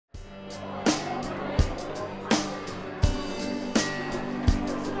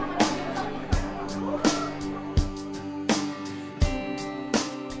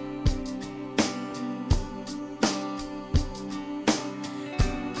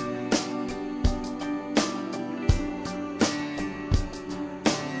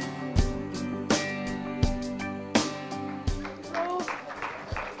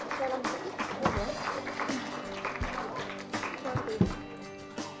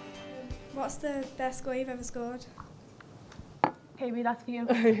What's the best goal you've ever scored? Amy, that's for you.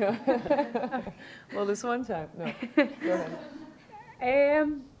 Well, this one time. No, go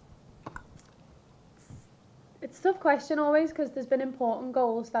ahead. It's a tough question always because there's been important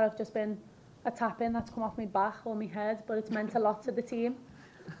goals that have just been a tap-in that's come off my back or my head, but it's meant a lot to the team.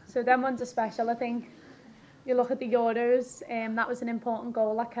 So them ones are special, I think. You look at the Euros, that was an important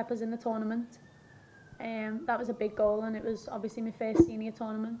goal that kept us in the tournament. That was a big goal, and it was obviously my first senior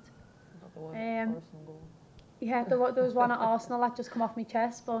tournament. Not the one Arsenal goal. Yeah, there was one at Arsenal that just come off my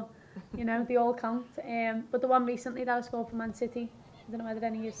chest, but you know, they all count. But the one recently that I scored for Man City, I don't know whether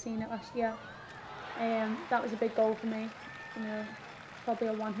any of you have seen it last year. That was a big goal for me. You know, probably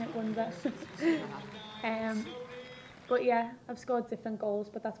a one-hit wonder. But yeah, I've scored different goals,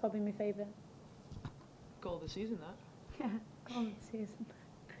 but that's probably my favourite. Goal of the season, that. Yeah, goal of the season.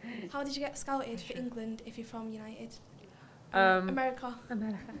 How did you get scouted for England if you're from United? America.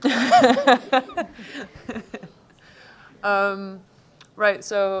 Right,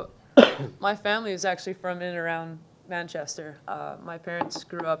 so my family is actually from in and around Manchester. My parents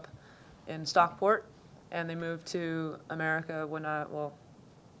grew up in Stockport, and they moved to America when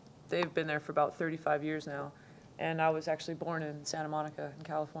they've been there for about 35 years now, and I was actually born in Santa Monica in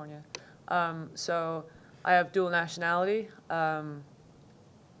California. So I have dual nationality,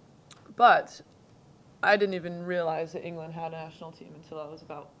 but I didn't even realize that England had a national team until I was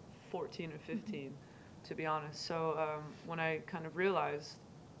about 14 or 15, to be honest. So when I kind of realized,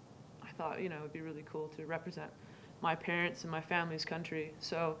 I thought, you know, it would be really cool to represent my parents and my family's country.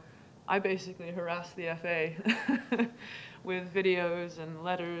 So I basically harassed the FA with videos and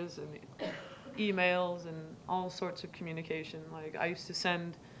letters and emails and all sorts of communication. Like, I used to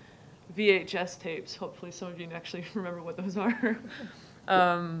send VHS tapes, hopefully some of you actually remember what those are,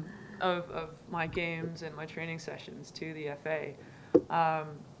 of my games and my training sessions to the FA.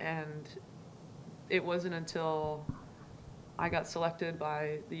 And it wasn't until I got selected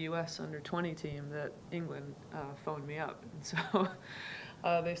by the US under-20 team that England phoned me up. And so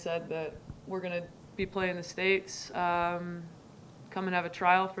they said that we're going to be playing the States, come and have a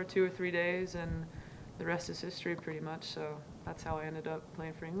trial for 2 or 3 days, and the rest is history pretty much. So that's how I ended up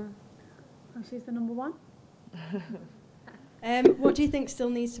playing for England. And she's the number one. What do you think still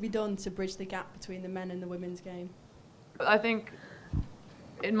needs to be done to bridge the gap between the men and the women's game? I think,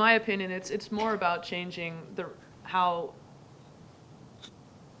 in my opinion, it's more about changing how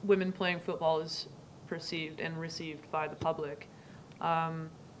women playing football is perceived and received by the public.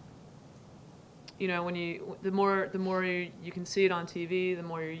 You know, the more you can see it on TV, the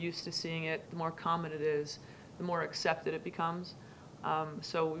more you're used to seeing it, the more common it is, the more accepted it becomes.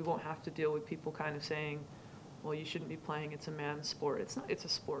 So we won't have to deal with people kind of saying, well, you shouldn't be playing, it's a man's sport. It's not, it's a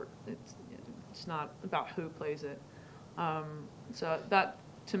sport. It's not about who plays it. So that,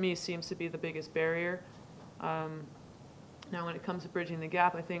 to me, seems to be the biggest barrier. Now, when it comes to bridging the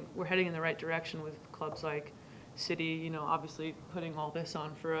gap, I think we're heading in the right direction with clubs like City, you know, obviously putting all this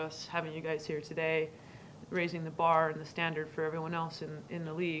on for us, having you guys here today, raising the bar and the standard for everyone else in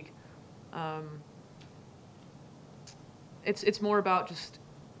the league. It's more about just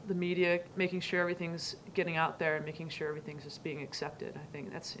the media, making sure everything's getting out there and making sure everything's just being accepted. I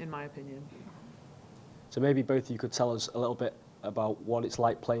think that's, in my opinion. So maybe both of you could tell us a little bit about what it's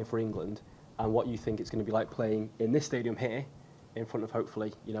like playing for England and what you think it's going to be like playing in this stadium here in front of,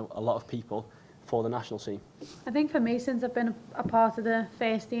 hopefully, you know, a lot of people for the national team. I think for me, since I've been a part of the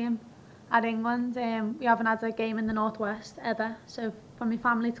first team at England, we haven't had a game in the Northwest ever. So for my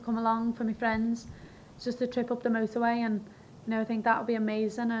family to come along, for my friends, it's just a trip up the motorway, and you know, I think that would be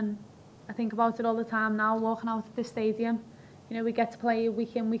amazing. And I think about it all the time now, walking out of the stadium. You know, we get to play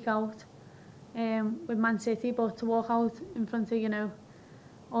week in, week out with Man City, but to walk out in front of, you know,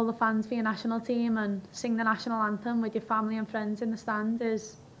 all the fans for your national team and sing the national anthem with your family and friends in the stand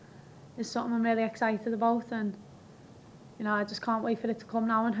is something I'm really excited about. And you know, I just can't wait for it to come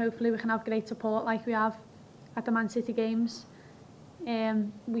now, and hopefully we can have great support like we have at the Man City games.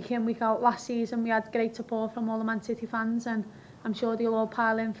 Week in, week out. Last season we had great support from all the Man City fans, and I'm sure they'll all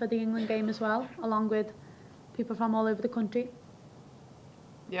pile in for the England game as well, along with people from all over the country.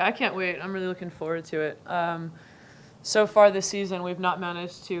 Yeah, I can't wait. I'm really looking forward to it. So far this season, we've not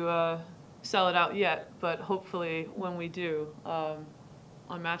managed to sell it out yet, but hopefully when we do, on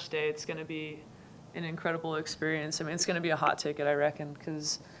match day, it's going to be an incredible experience. I mean, it's going to be a hot ticket, I reckon,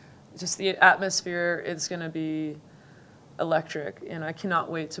 because just the atmosphere, it's going to be electric, and I cannot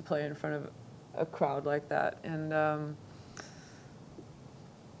wait to play in front of a crowd like that. And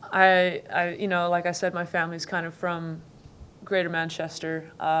I you know, like I said, my family's kind of from Greater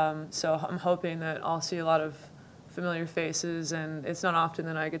Manchester, so I'm hoping that I'll see a lot of familiar faces, and it's not often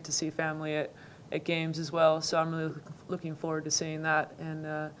that I get to see family at games as well, so I'm really looking forward to seeing that.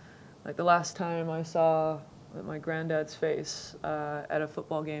 And like the last time I saw my granddad's face at a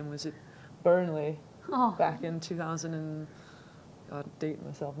football game was at Burnley back in 2000 and, God, dating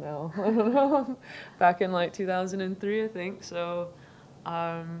myself now, I don't know, back in like 2003, I think. So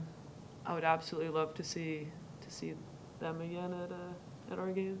I would absolutely love to see them again at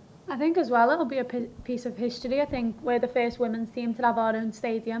our game. I think as well it'll be a piece of history. I think we're the first women's team to have our own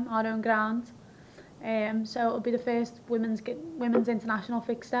stadium, our own ground. So it'll be the first women's international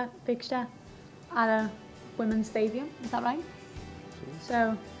fixture at a women's stadium. Is that right?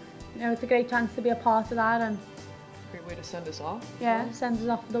 So, you know, it's a great chance to be a part of that, and Great way to send us off. yeah, send us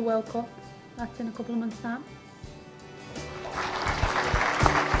off for the World Cup. That's in a couple of months' time.